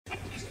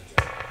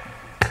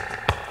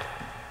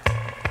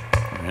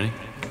Ready?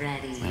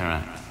 Ready. All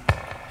right.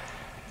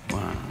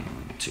 1,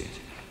 2.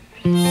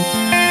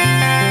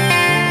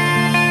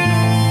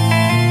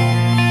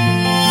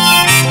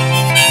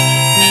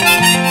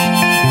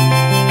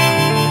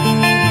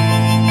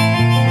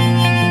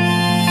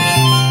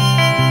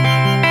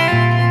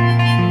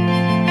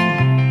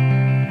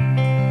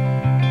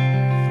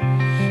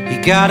 You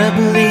gotta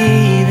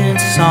believe in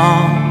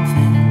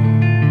something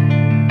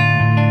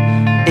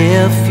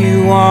if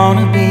you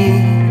wanna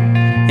be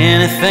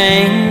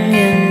anything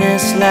in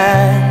this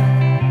life.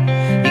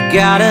 You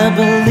gotta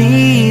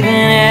believe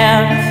in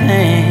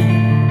everything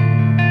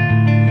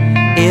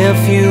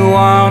if you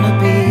wanna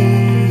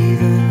be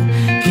the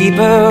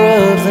keeper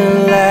of the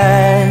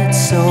light.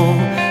 So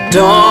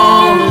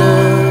don't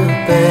look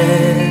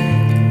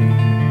back,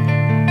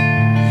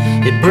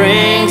 it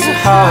brings a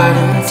heart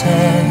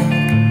attack.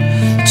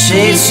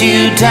 Chase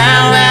you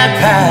down that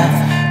path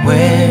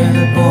where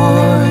the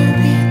boy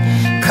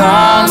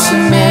becomes a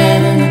man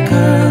and the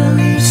girl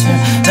leaves her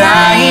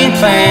dying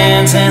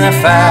plans, and the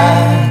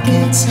fight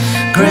gets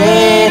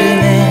greater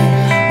than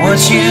what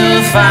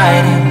you're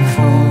fighting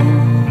for.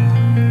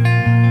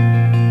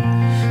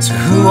 So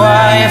who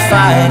are you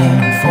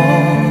fighting for?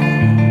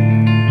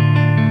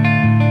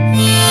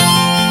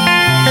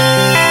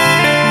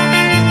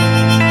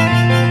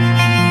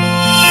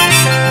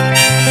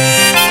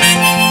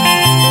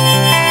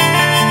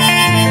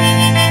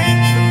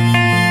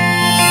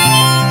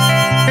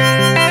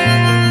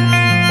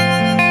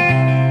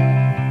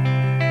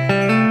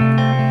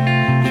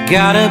 You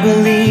gotta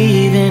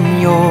believe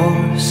in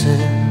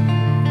yourself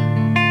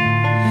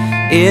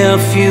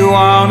if you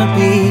wanna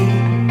be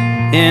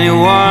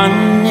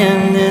anyone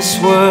in this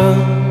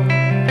world.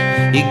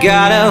 You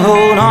gotta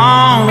hold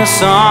on to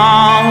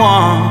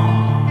someone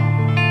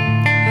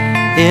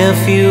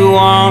if you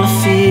wanna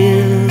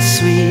feel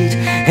sweet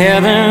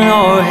heaven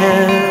or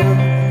hell.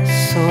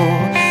 So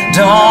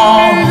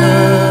don't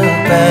look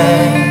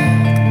back,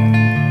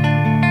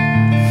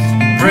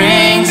 it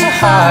brings a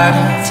heart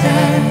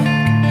attack.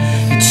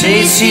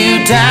 Chase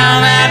you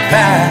down that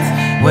path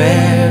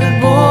where the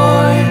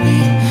boy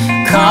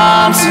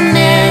becomes a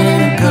man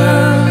and the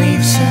girl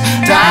leaves her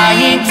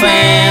dying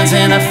plans,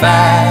 and the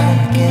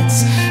fight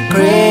gets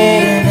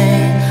greater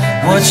than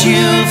what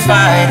you're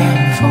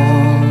fighting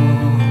for.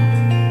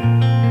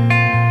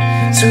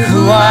 So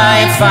who are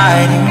you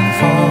fighting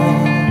for?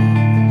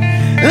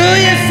 Who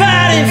are you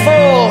fighting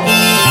for?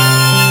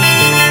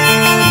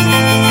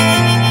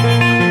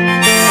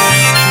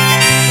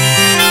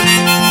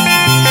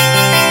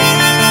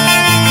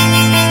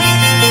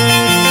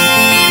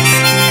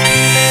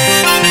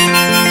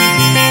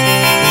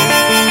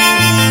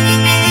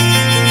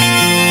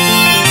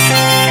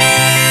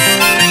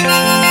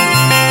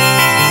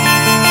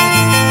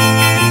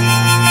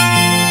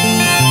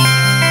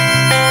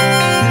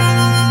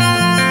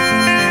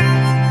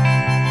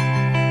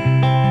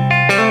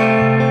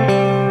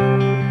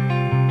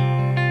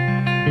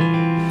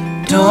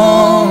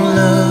 Don't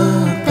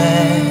look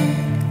back,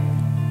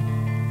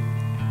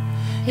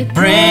 it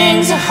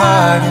brings a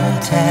heart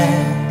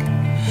attack.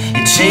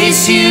 It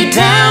chases you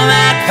down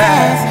that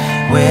path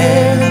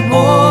where the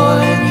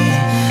boy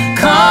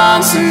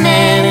becomes a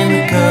man and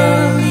the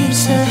girl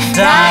leaves her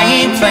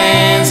dying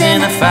plans,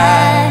 and the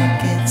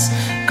fight gets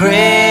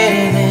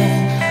greater than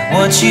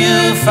what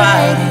you're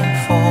fighting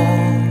for.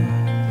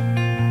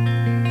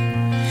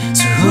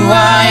 So who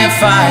are you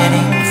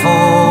fighting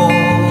for?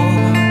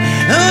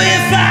 Who are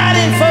you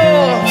fighting for?